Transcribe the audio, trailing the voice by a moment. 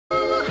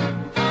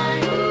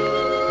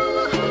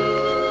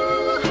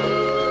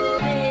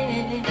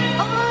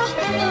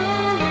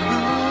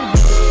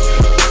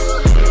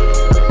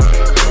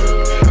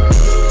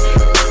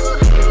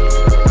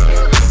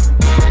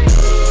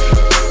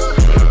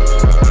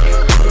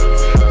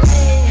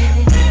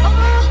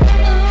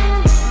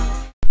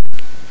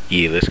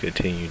Yeah, let's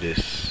continue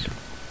this.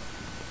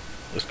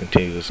 Let's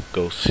continue.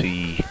 Go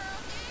see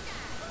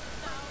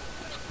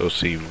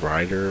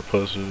Ryder.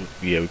 Puzzle.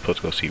 Yeah, we supposed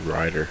to go see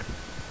Ryder.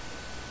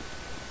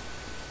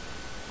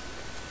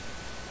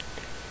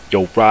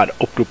 Yo, Ryder,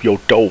 open up your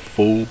door,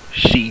 fool.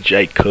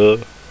 CJ,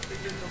 cuz.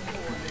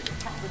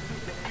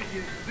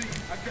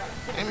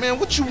 Hey man,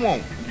 what you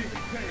want?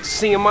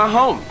 Seeing my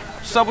homie.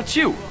 What's up with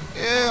you?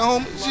 Yeah,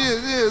 homie.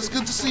 Yeah, it's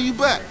good to see you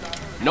back.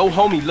 No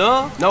homie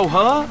love? No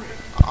hug?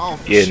 Oh,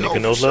 for Yeah, sure,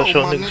 nigga, no for love, sure,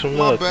 show my nigga some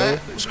my love, bad.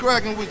 man. What's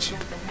cracking with you?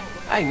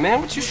 Hey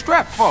man, what you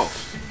strapped for?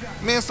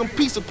 Man, some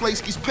pizza place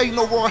keeps paying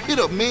over our hit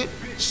up, man.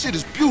 Shit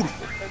is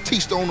beautiful.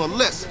 Teach the owner a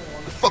lesson.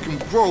 The fucking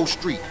Grove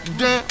Street. You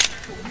down?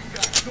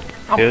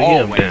 I'm Hell yeah,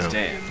 I'm always down.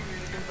 down.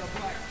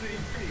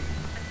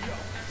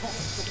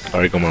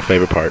 Alright, go my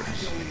favorite part.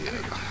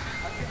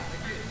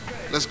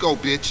 Let's go,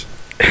 bitch.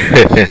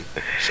 Hey,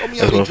 show me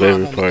how That's they my drive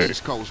favorite on part. the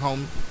East Coast,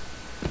 homie.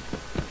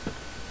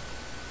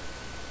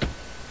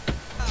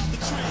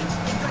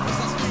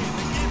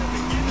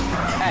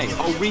 Hey,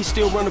 we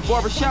still run the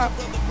barbershop?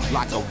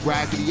 Like a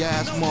raggedy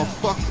ass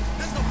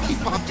motherfucker. He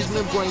popped his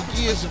membrane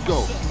years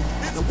ago.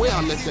 The way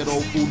I let that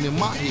old fool in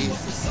my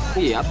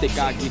head. Yeah, I think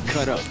I'll get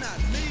cut up.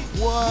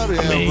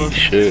 Whatever. I mean, you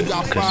should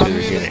got 5 consider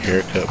getting a minutes?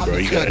 haircut, I'll bro.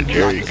 be You got a cutting you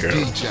Jerry like a curl.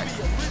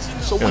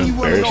 DJ. So How when you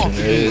running off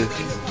embarrassing it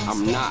again? is.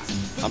 I'm not.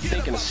 I'm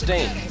thinking of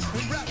staying.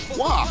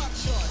 Why?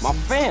 My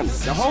family,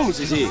 the homies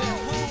is here.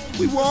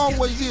 We were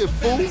always here,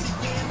 fool.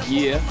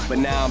 Yeah, but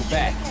now I'm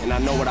back, and I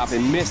know what I've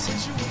been missing.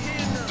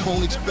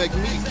 Don't expect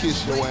me to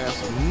kiss your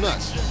ass on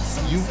nuts.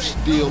 You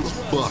still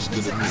a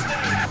buster to me.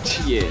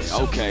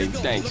 Yeah, okay,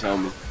 thanks,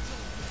 homie.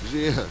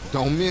 Yeah,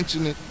 don't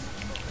mention it.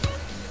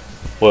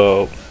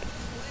 Well,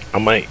 I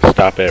might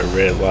stop at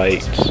red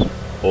lights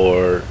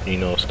or, you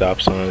know,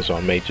 stop signs, or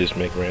I may just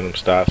make random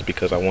stops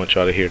because I want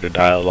y'all to hear the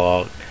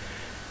dialogue.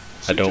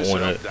 I don't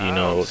want to, you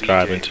know,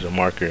 drive into the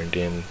marker and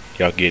then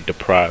y'all get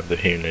deprived of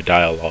hearing the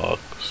dialogue.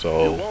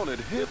 So,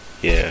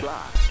 yeah,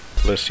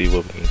 let's see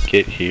what we can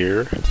get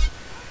here.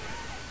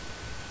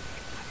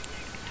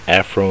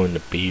 Afro in the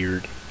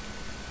beard.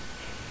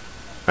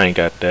 I ain't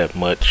got that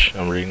much.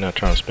 I'm really not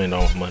trying to spend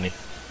all my money.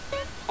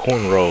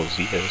 Cornrows,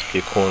 yeah, let's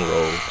get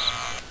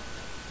cornrows.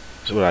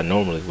 That's what I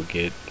normally would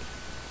get.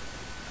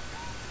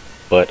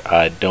 But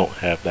I don't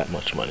have that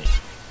much money.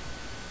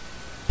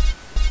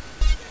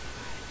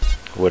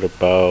 What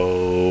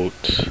about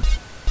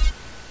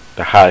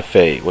the high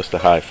fade? What's the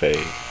high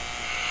fade?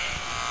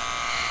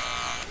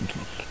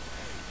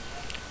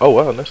 Oh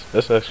wow,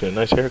 that's actually a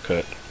nice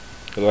haircut.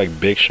 Look like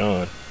Big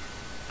Sean.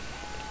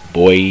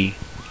 Boy,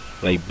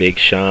 like Big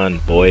Sean,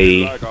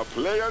 boy. Like a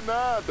player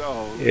now,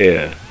 dog.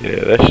 Yeah,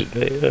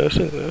 that's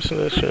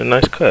a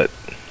nice cut.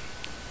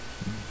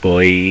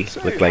 Boy,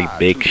 look like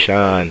Big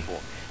Sean.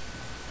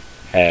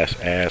 Ass.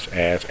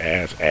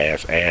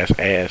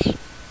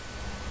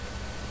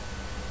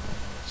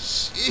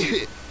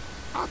 Shit.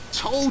 I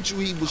told you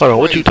he was Hold on,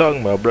 what you crazy.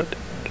 talking about, bro?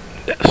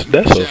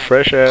 That's a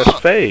fresh ass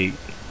fade.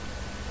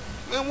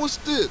 Man, what's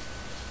this?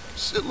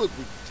 Shit look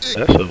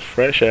ridiculous. That's a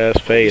fresh ass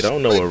fade. I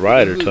don't know what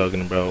Ryder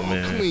talking about, All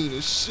man. clean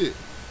as shit.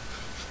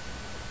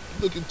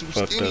 Looking too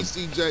Fucked skinny, up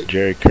CJ.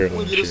 Jerry I'm curl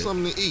gonna and get us shit.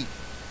 something to eat.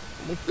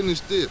 I'm gonna finish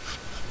this.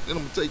 Then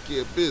I'm gonna take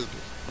care of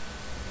business.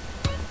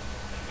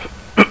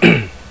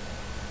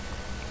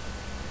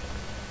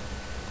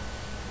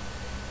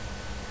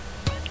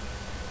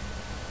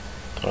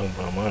 Talking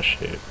about my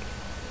shit.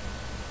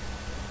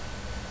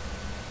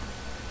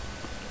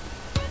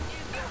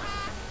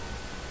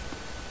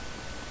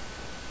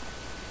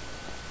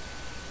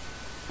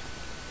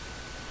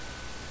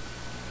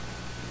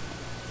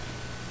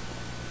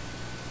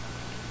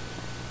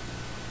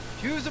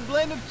 Choose a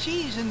blend of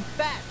cheese and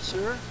fat,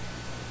 sir.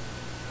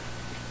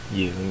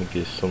 Yeah, let me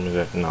get some of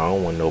that. No, I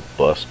don't want no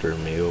Buster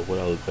meal. What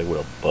I look like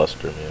with a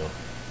Buster meal?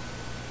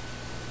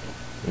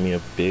 Give me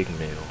a big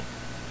meal.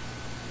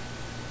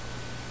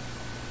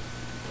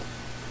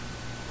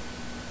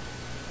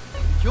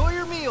 Enjoy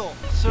your meal,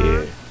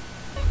 sir. Yeah.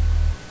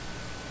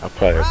 I'll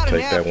probably have to Out of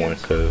take that one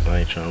napkins. because I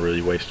ain't trying to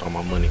really waste all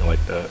my money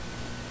like that.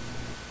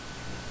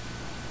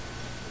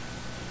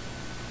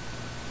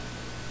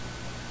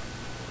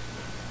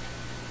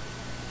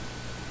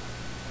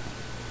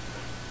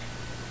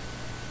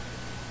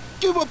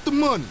 Give up the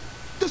money.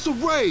 This a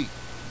raid.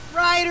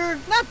 Ryder,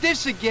 not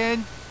this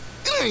again.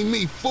 It ain't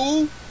me,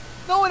 fool.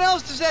 No one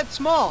else is that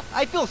small.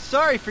 I feel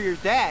sorry for your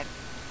dad.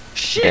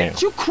 Shit, Damn.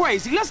 you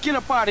crazy. Let's get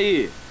up out of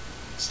here.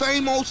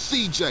 Same old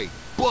CJ.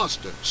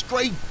 Buster.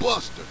 Straight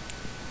Buster.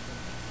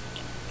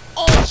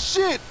 Oh,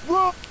 shit,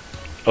 bro.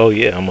 Oh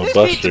yeah, I'm a This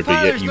Buster, pizza but yet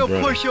parlor's you no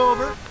running.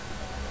 pushover.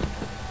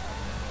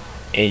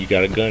 And you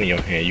got a gun in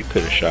your hand. You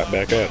could have shot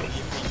back at him.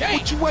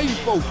 What you waiting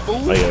for,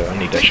 fool? Oh yeah, I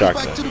need that Take you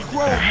shotgun. back to the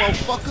Grove,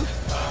 motherfucker.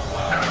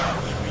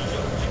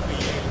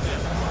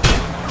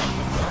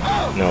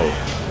 No,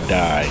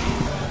 die.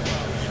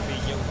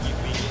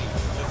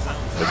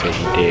 Okay,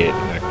 he dead.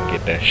 I can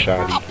get that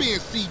shotty. Hop in,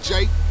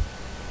 CJ.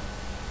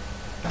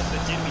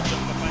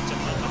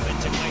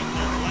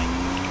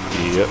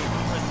 Yep.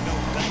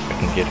 I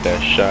can get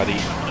that shotty.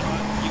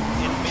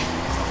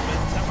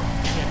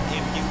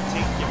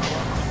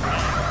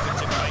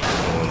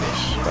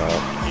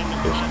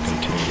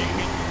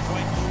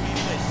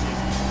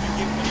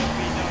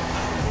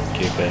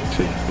 get back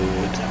to the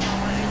hood.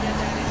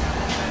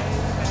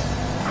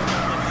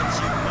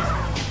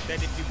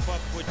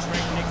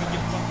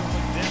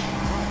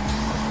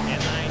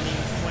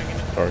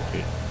 Park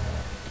it.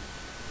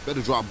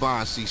 Better drop by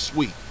and see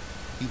Sweet.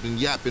 He's been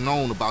yapping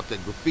on about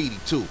that graffiti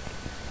too.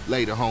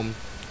 Later, homie.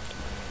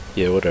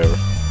 Yeah, whatever.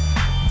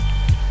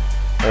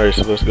 Alright,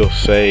 so let's go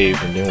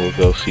save and then we'll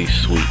go see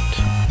Sweet.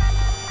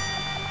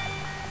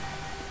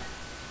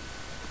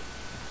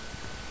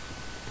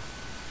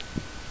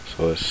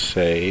 So let's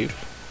save.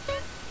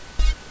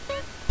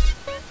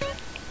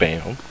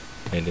 Bam.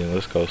 And then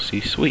let's go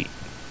see Sweet.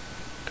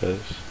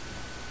 Cause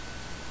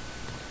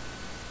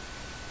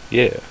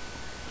yeah.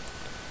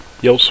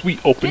 Yo, Sweet,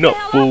 open up,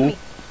 fool.